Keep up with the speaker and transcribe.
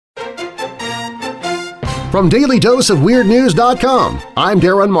From DailyDoseOfWeirdNews.com, I'm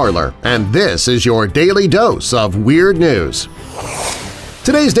Darren Marlar, and this is your Daily Dose of Weird News.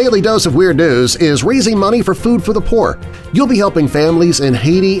 Today's Daily Dose of Weird News is raising money for food for the poor. You'll be helping families in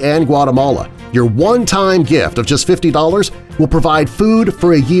Haiti and Guatemala. Your one-time gift of just $50 will provide food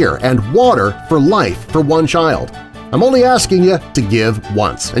for a year and water for life for one child. I'm only asking you to give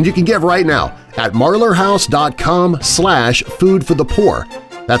once, and you can give right now at marlarhouse.com/foodforthepoor.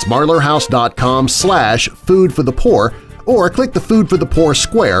 That's marlarhouse.com/foodforthepoor, or click the Food for the Poor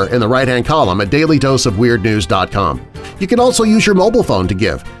square in the right-hand column at dailydoseofweirdnews.com. You can also use your mobile phone to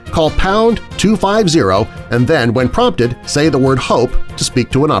give. Call pound 250 and then, when prompted, say the word HOPE to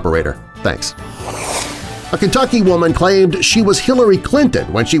speak to an operator. Thanks. A Kentucky woman claimed she was Hillary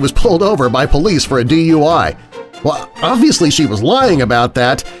Clinton when she was pulled over by police for a DUI. Well, obviously she was lying about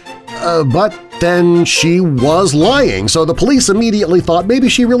that, but then she was lying, so the police immediately thought maybe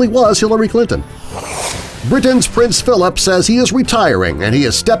she really was Hillary Clinton. Britain's Prince Philip says he is retiring and he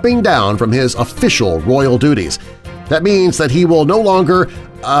is stepping down from his official royal duties. That means that he will no longer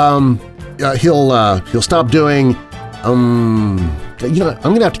he'll stop doing I'm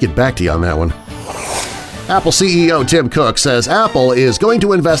gonna have to get back to you on that one. Apple CEO Tim Cook says Apple is going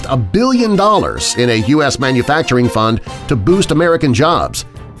to invest $1 billion in a U.S. manufacturing fund to boost American jobs.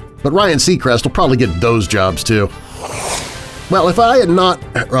 But Ryan Seacrest will probably get those jobs too. Well, if I had not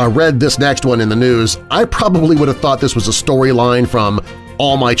read this next one in the news, I probably would have thought this was a storyline from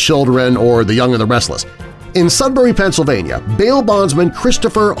All My Children or The Young and the Restless. In Sudbury, Pennsylvania, bail bondsman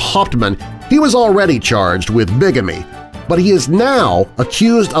Christopher Hauptmann, he was already charged with bigamy, but he is now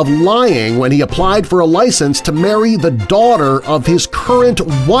accused of lying when he applied for a license to marry the daughter of his current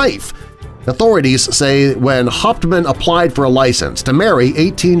wife. Authorities say when Hauptmann applied for a license to marry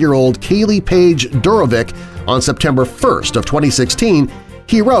 18-year-old Kaylee Paige Durovic on September 1st of 2016,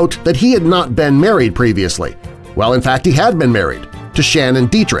 he wrote that he had not been married previously. Well, in fact, he had been married to Shannon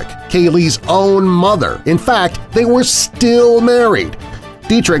Dietrich, Kaylee's own mother. In fact, they were still married.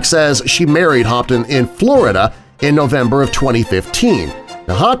 Dietrich says she married Hauptmann in Florida in November of 2015.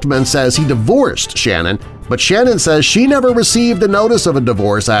 Now, Hauptmann says he divorced Shannon, but Shannon says she never received a notice of a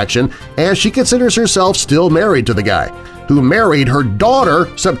divorce action and she considers herself still married to the guy, who married her daughter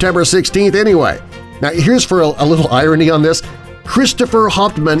September 16th anyway. Now here's for a little irony on this. Christopher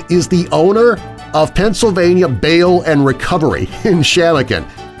Hauptmann is the owner of Pennsylvania Bail and Recovery in Shamokin,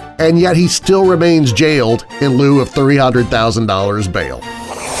 and yet he still remains jailed in lieu of $300,000 bail.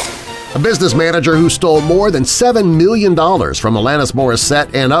 A business manager who stole more than $7 million from Alanis Morissette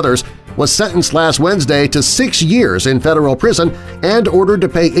and others was sentenced last Wednesday to 6 years in federal prison and ordered to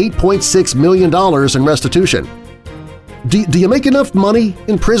pay $8.6 million in restitution. Do you make enough money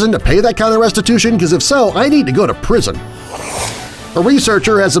in prison to pay that kind of restitution? Because if so, I need to go to prison. A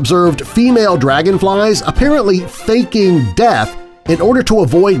researcher has observed female dragonflies apparently faking death in order to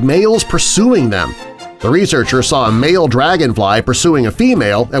avoid males pursuing them. The researcher saw a male dragonfly pursuing a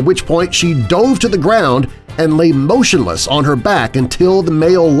female, at which point she dove to the ground and lay motionless on her back until the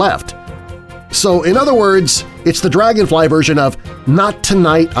male left. So, in other words, it's the dragonfly version of "Not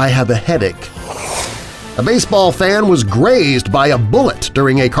tonight, I have a headache." A baseball fan was grazed by a bullet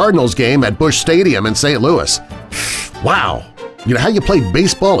during a Cardinals game at Busch Stadium in St. Louis. Wow! You know, how you play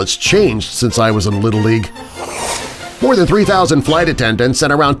baseball has changed since I was in Little League. More than 3,000 flight attendants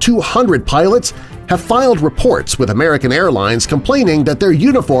and around 200 pilots have filed reports with American Airlines complaining that their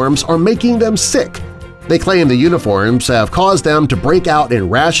uniforms are making them sick. They claim the uniforms have caused them to break out in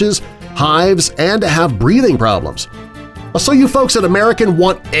rashes, hives, and to have breathing problems. So you folks at American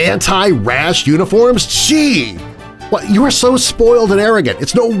want anti-rash uniforms? Gee! Well, you are so spoiled and arrogant.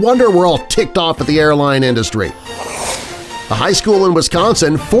 It's no wonder we're all ticked off at the airline industry. A high school in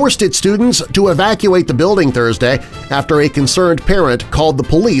Wisconsin forced its students to evacuate the building Thursday after a concerned parent called the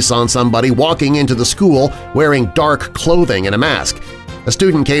police on somebody walking into the school wearing dark clothing and a mask. A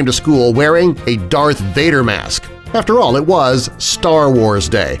student came to school wearing a Darth Vader mask. After all, it was Star Wars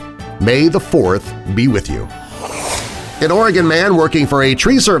Day. May the 4th be with you. An Oregon man working for a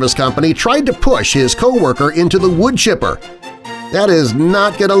tree service company tried to push his coworker into the wood chipper. That is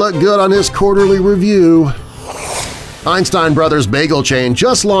not going to look good on his quarterly review. Einstein Brothers Bagel Chain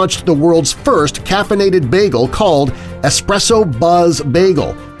just launched the world's first caffeinated bagel called Espresso Buzz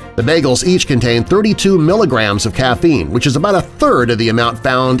Bagel. The bagels each contain 32 milligrams of caffeine, which is about a third of the amount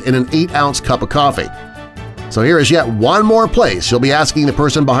found in an 8-ounce cup of coffee. So here is yet one more place you'll be asking the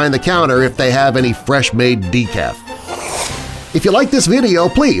person behind the counter if they have any fresh-made decaf. If you like this video,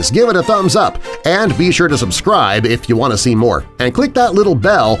 please give it a thumbs up and be sure to subscribe if you want to see more. And click that little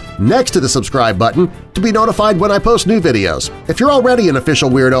bell next to the subscribe button to be notified when I post new videos. If you're already an official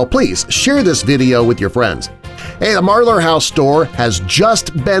weirdo, please share this video with your friends. Hey, the Marlar House store has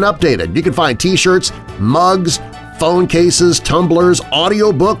just been updated. You can find t-shirts, mugs, phone cases, tumblers,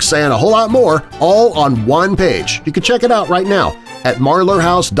 audiobooks, and a whole lot more all on one page. You can check it out right now at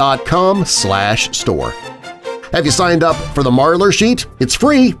marlarhouse.com/store. Have you signed up for the Marlar Sheet? It's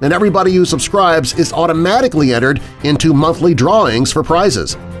free, and everybody who subscribes is automatically entered into monthly drawings for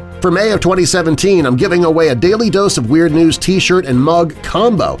prizes. For May of 2017, I'm giving away a Daily Dose of Weird News t-shirt and mug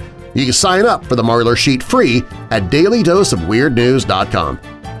combo. You can sign up for the Marlar Sheet free at dailydoseofweirdnews.com.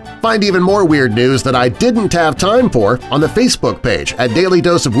 Find even more weird news that I didn't have time for on the Facebook page at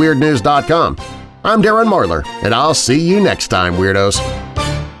dailydoseofweirdnews.com. I'm Darren Marlar, and I'll see you next time, Weirdos!